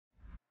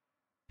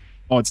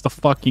Oh, it's the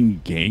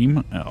fucking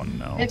game? Oh,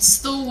 no. It's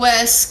the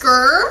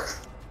Wesker.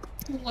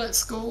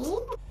 Let's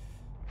go.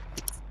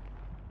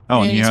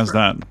 Oh, and he has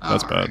that.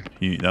 That's bad.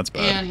 Right. That's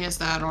bad. And he has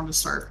that on to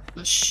start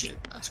the shit.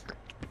 That's great.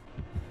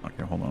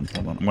 Okay, hold on.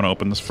 I'm gonna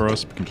open this for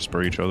us. We can just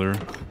spray each other.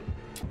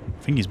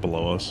 I think he's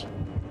below us.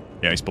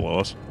 Yeah, he's below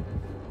us.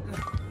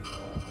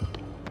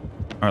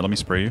 Alright, let me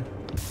spray you.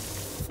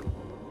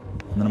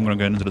 And then I'm gonna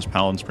get into this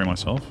pallet and spray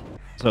myself.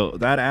 So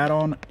that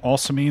add-on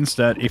also means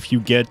that if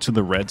you get to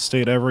the red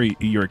state ever,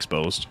 you're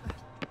exposed.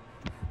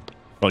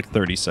 For like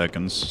 30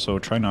 seconds, so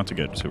try not to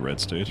get to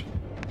red state.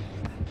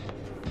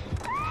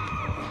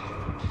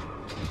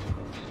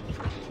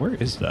 Where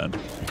is that?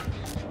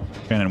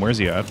 Shannon, where's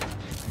he at?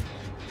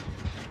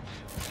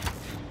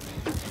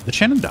 Did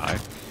Shannon die?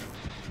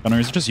 Gunnar,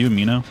 is it just you and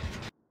me now?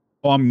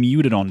 Oh, I'm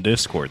muted on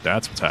Discord.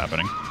 That's what's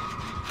happening.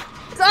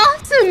 It's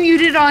also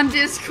muted on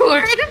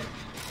Discord.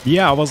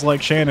 Yeah, I was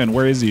like, Shannon,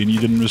 where is he? And you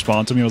didn't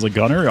respond to me. I was like,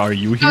 Gunnar, are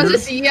you here? I was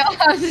just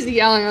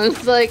yelling. I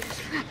was like,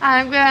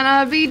 I'm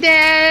gonna be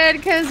dead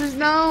because there's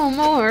no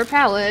more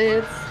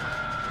pallets.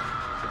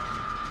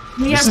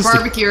 He has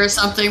barbecue or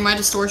something. My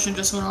distortion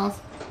just went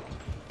off.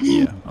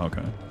 Yeah,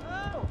 okay.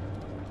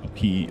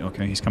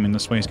 Okay, he's coming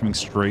this way. He's coming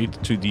straight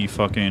to the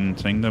fucking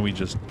thing that we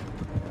just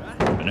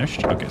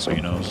finished. Okay, so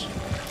he knows.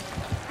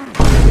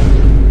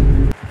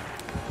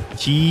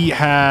 He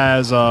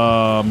has,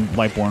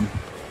 Lightborn.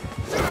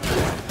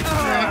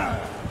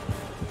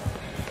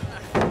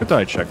 Good that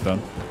I checked that.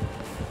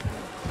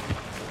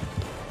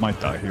 Might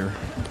die here.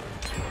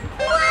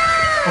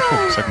 Oh,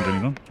 cool. Second Jenny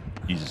done.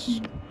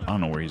 I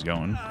don't know where he's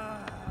going.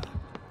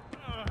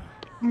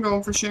 I'm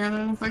going for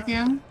Shannon if I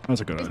can.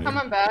 That's a good idea. He's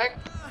coming back.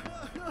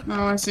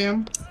 Oh, I see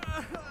him.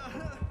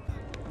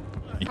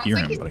 I hear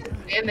him,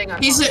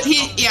 but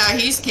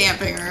He's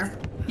camping her.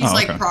 He's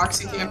like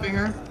proxy camping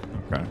her.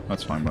 Okay,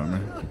 that's fine by me.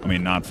 I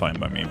mean, not fine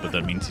by me, but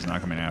that means he's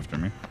not coming after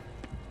me.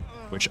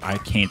 Which I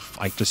can't.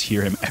 I just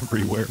hear him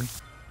everywhere.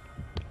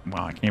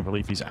 Wow, I can't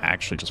believe he's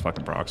actually just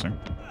fucking proxying.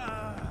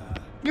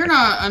 You're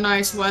not a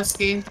nice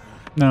Wesky.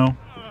 No.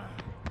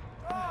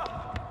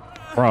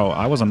 Bro,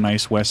 I was a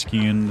nice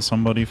Wesky and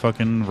somebody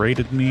fucking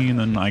raided me and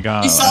then I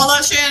got... You saw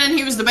that, Shannon?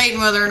 He was debating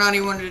whether or not he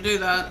wanted to do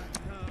that.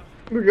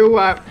 Do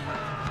what?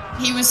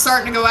 He was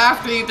starting to go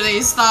after you, but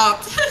he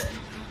stopped.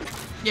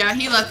 Yeah,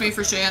 he left me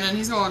for Shannon.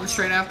 He's going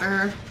straight after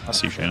her. I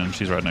see Shannon.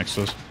 She's right next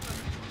to us.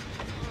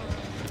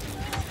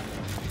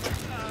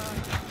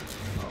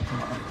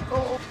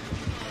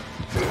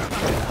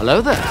 Hello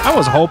there. I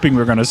was hoping we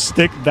were gonna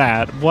stick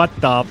that. What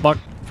the fuck?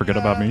 Forget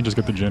about me. Just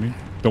get the Jenny.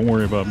 Don't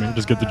worry about me.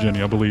 Just get the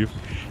Jenny, I believe.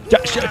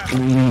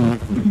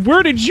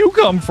 Where did you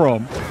come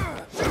from?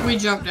 We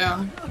jumped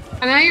down.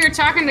 I know you were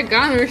talking to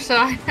Gunner, so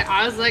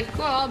I was like,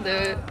 cool, I'll do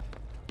it.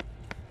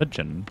 But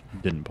Jen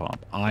didn't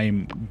pop. I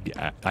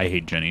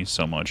hate Jenny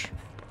so much.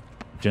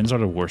 Jen's are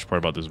the worst part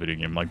about this video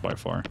game, like by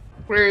far.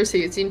 Where is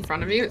he? Is he in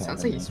front of you? It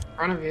sounds like he's in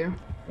front of you.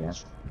 Yeah.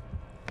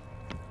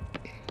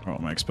 Oh,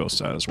 my exposed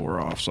status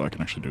wore off, so I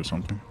can actually do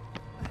something.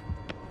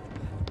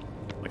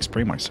 Like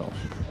spray myself.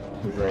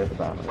 He's right at the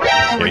bottom.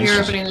 Over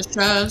here opening his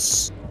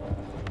chest.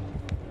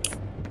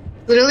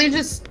 Literally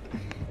just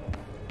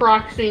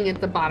proxying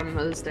at the bottom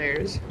of the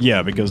stairs.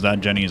 Yeah, because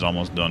that Jenny is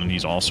almost done, and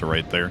he's also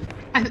right there.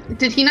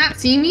 Did he not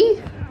see me?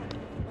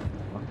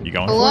 You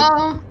going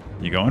Hello? for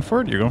it? You going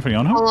for it? You're going for the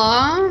unhook?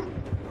 Hello?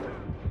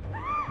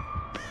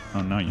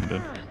 Oh, no, you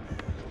did.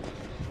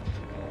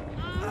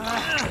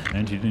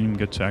 And he didn't even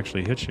get to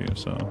actually hit you,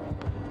 so...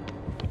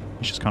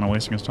 He's just kind of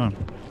wasting his time.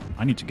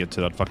 I need to get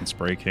to that fucking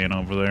spray can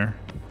over there.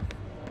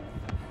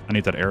 I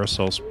need that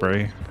aerosol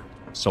spray.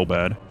 So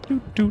bad.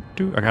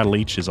 I got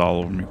leeches all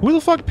over me. Who the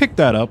fuck picked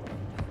that up?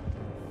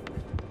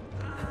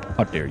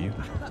 How dare you?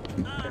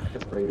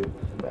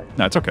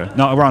 No, it's okay.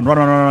 No,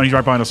 run. He's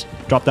right behind us.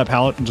 Drop that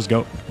pallet and just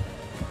go.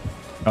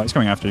 Oh, he's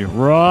coming after you.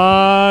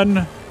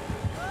 Run!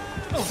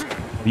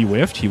 He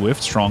whiffed. He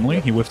whiffed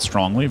strongly.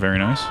 Very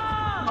nice.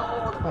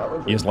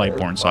 He is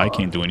Lightborn, so I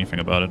can't do anything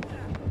about it.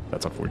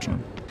 That's unfortunate.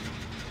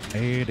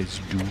 Baddies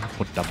do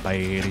what the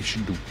baddies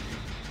should do.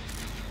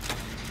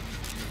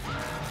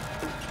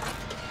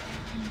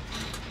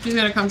 He's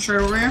gonna come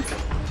straight over here.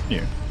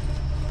 Yeah.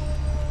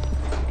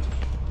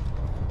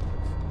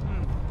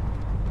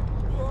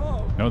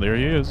 Oh, there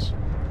he is.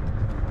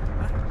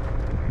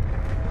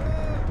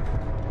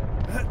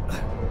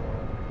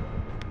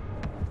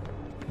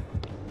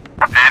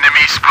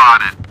 Enemy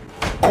spotted.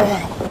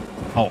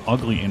 Oh,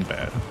 ugly and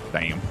bad.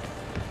 Damn.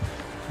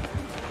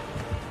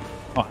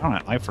 Oh,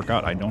 I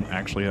forgot I don't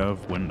actually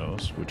have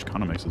windows, which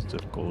kind of makes this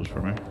difficult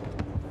for me.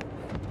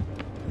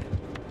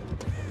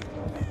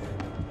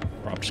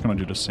 Bro, I'm just gonna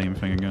do the same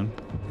thing again.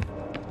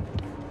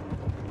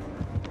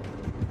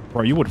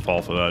 Bro, you would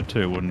fall for that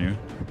too, wouldn't you?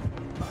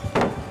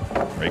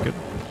 Break it.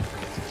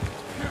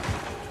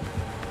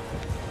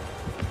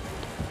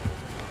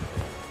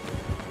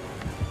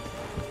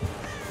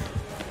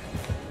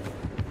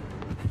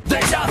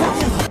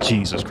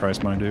 Jesus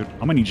Christ, my dude. I'm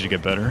gonna need you to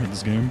get better at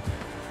this game.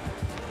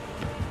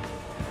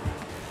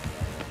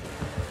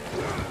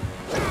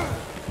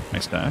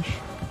 Nice dash.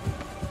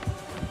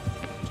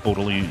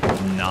 totally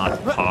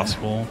not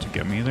possible to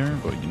get me there,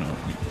 but you know,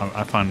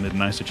 I find it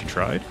nice that you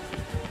tried.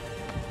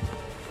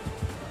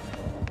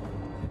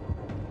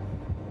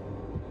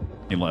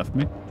 He left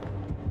me.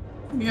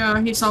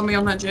 Yeah, he saw me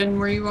on that gen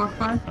where you walked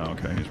by. Oh,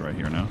 okay, he's right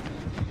here now.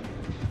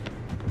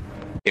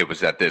 It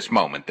was at this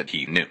moment that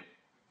he knew.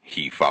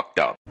 He fucked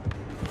up.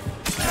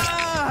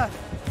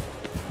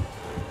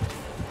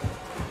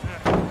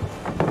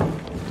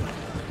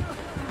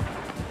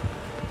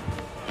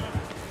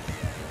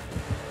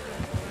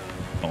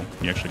 Oh,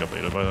 he actually got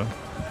baited by that.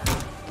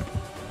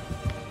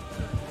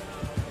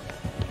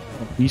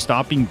 Can you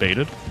stop being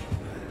baited?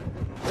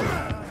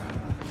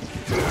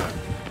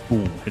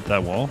 Ooh, hit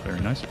that wall. Very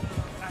nice.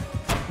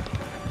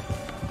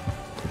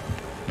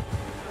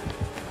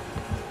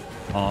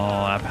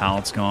 Oh, that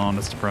pallet's gone.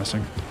 That's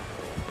depressing.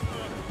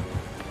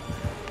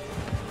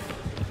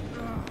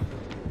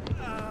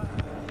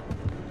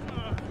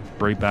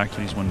 Straight back to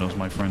these windows,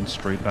 my friend.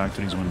 Straight back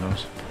to these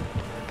windows.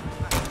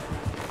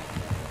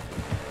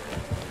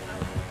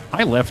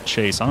 I left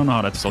Chase. I don't know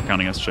how that's still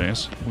counting as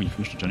Chase. Oh, you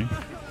finished it, Jenny.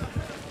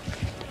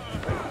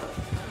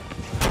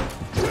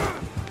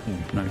 Ooh,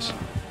 nice.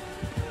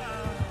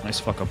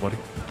 Nice fuck up, buddy.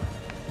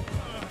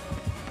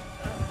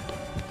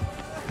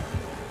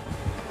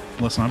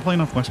 Listen, I play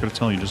enough Wesker to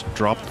tell you, just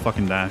drop the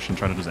fucking dash and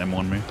try to just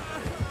M1 me.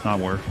 Not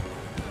work.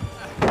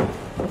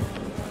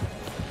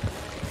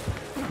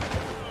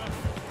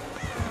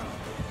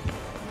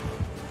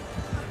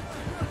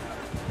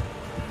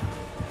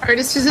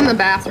 Artist is in the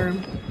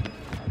bathroom.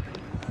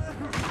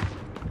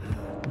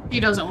 He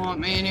doesn't want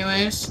me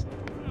anyways.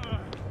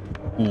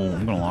 Ooh,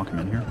 I'm gonna lock him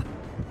in here.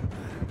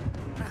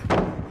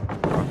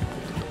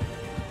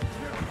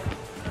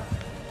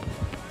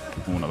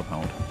 Ooh, another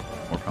pallet.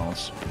 More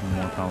pallets.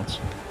 More pallets.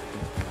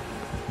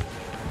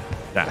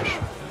 Dash.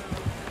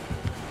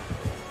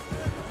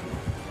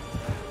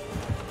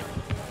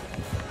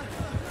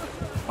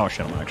 Oh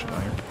shit, I'm actually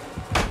out here.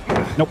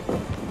 Nope.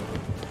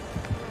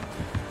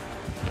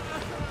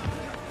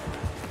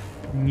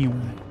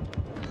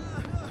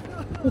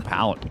 Oh,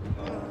 pallet.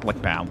 I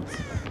like pallets.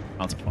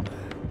 Pallets are fun.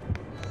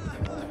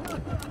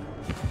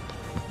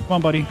 Come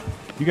on, buddy.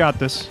 You got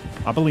this.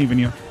 I believe in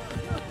you.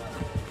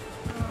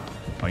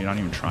 Oh, you're not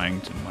even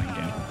trying to mind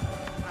game.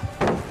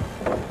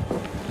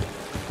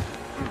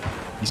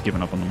 He's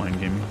giving up on the mind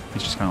game.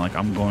 He's just kind of like,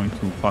 I'm going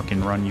to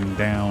fucking run you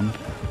down.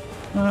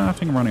 I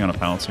think I'm running out of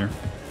pallets here.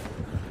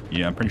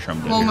 Yeah, I'm pretty sure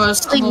I'm dead.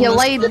 Almost. See you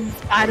later,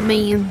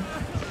 Spider-Man.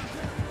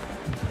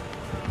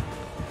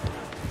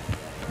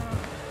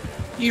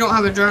 You don't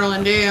have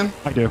adrenaline, do you?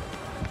 I do.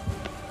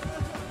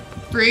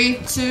 3,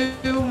 2,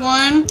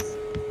 1.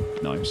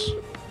 Nice.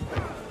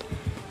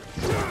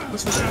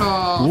 What's this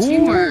called? Ooh.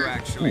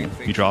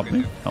 Teamwork. You dropped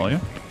me? Hell yeah.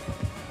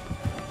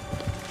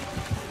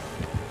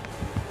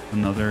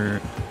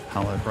 Another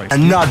pallet right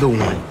here. Another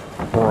one.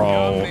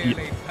 Bro,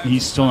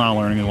 he's still not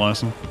learning his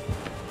lesson.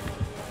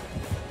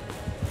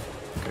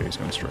 Okay, he's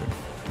going straight.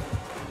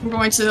 I'm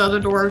going to the other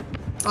door,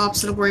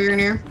 opposite of where you're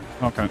near.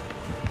 Okay.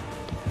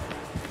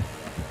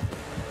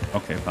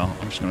 Okay, pal.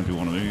 I'm just gonna do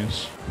one of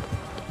these.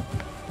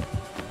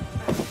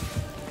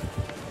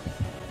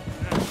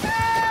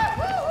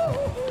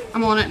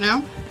 I'm on it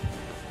now.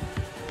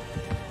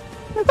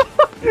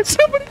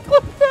 Somebody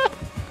clip that!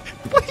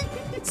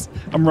 Please!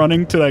 I'm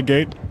running to that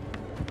gate.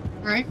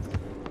 Right?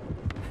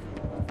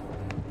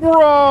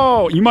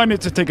 Bro! You might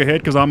need to take a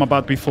hit because I'm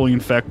about to be fully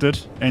infected.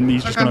 And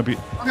he's just gonna be...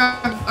 Okay.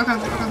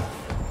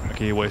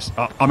 Okay, he wastes...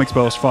 I'm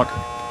exposed. Fuck.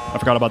 I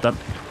forgot about that.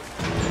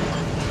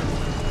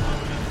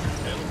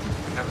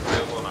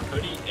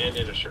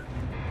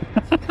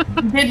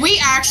 Did we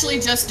actually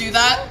just do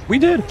that? We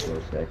did.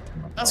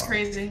 That's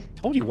crazy. I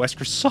told you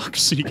Wesker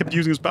sucks. He kept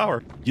using his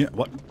power. Yeah,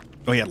 what?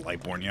 Oh, he had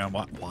Lightborn. Yeah,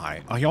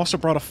 why? Oh, he also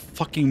brought a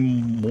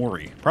fucking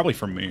Mori. Probably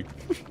from me.